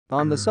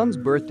On the son's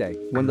birthday,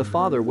 when the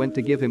father went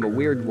to give him a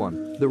weird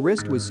one, the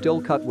wrist was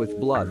still cut with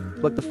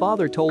blood, but the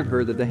father told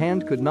her that the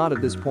hand could not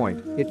at this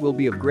point, it will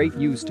be of great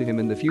use to him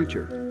in the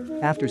future.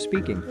 After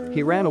speaking,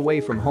 he ran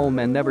away from home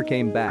and never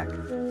came back.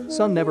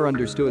 Son never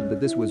understood that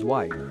this was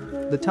why.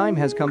 The time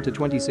has come to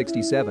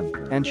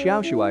 2067, and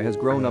Xiao Shuai has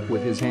grown up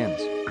with his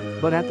hands.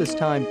 But at this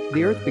time,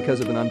 the earth,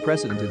 because of an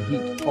unprecedented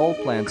heat, all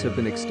plants have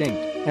been extinct,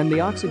 and the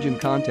oxygen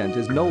content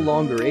is no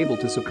longer able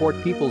to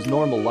support people's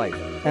normal life,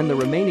 and the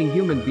remaining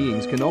human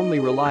beings can only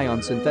rely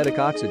on synthetic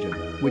oxygen,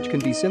 which can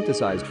be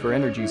synthesized for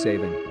energy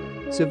saving.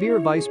 Severe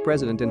vice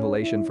president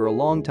inhalation for a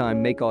long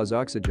time may cause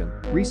oxygen.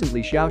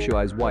 Recently Xiao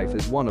Shuai's wife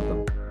is one of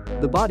them.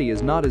 The body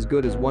is not as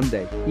good as one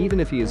day, even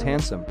if he is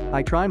handsome.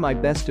 I try my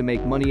best to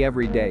make money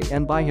every day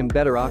and buy him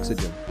better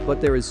oxygen, but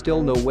there is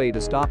still no way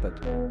to stop it.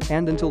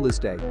 And until this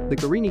day, the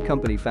Carini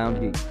company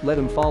found he let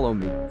him follow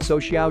me, so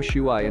Xiao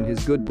Shuai and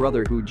his good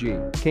brother Hu Ji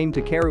came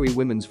to Karui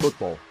Women's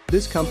Football.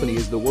 This company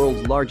is the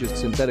world's largest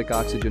synthetic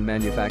oxygen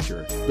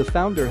manufacturer. The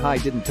founder Hai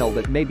didn't tell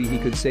that maybe he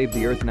could save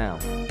the earth now.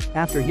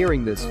 After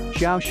hearing this,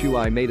 Xiao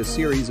Shuai made a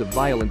series of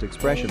violent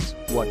expressions.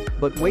 What?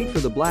 But wait for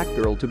the black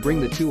girl to bring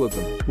the two of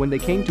them. When they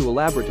came to a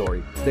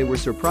laboratory, they were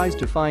surprised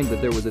to find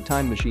that there was a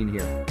time machine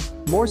here.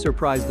 More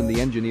surprised than the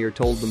engineer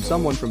told them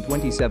someone from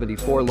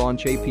 2074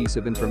 launch a piece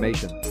of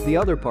information. The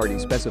other party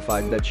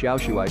specified that Xiao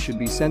Shuai should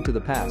be sent to the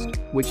past,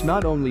 which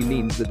not only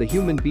means that the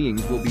human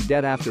beings will be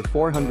dead after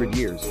 400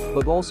 years,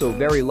 but also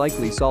very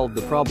likely solve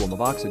the problem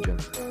of oxygen.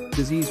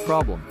 Disease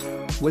problem.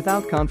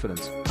 Without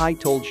confidence, Hai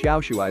told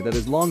Xiao Shuai that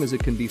as long as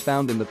it can be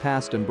found in the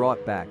past and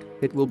brought back,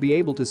 it will be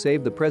able to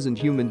save the present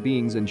human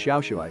beings. And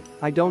Xiao Shuai,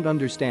 I don't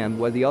understand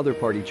why the other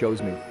party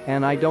chose me,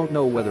 and I don't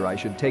know whether I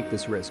should take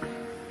this risk.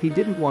 He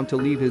didn't want to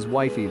leave his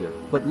wife either,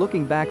 but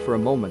looking back for a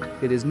moment,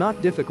 it is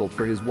not difficult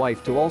for his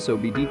wife to also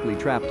be deeply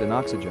trapped in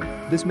oxygen.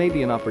 This may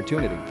be an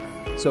opportunity.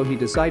 So he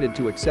decided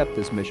to accept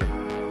this mission.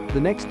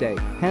 The next day,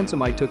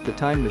 handsome I took the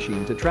time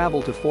machine to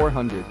travel to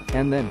 400,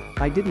 and then,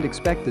 I didn't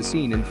expect the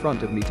scene in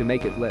front of me to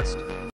make it list.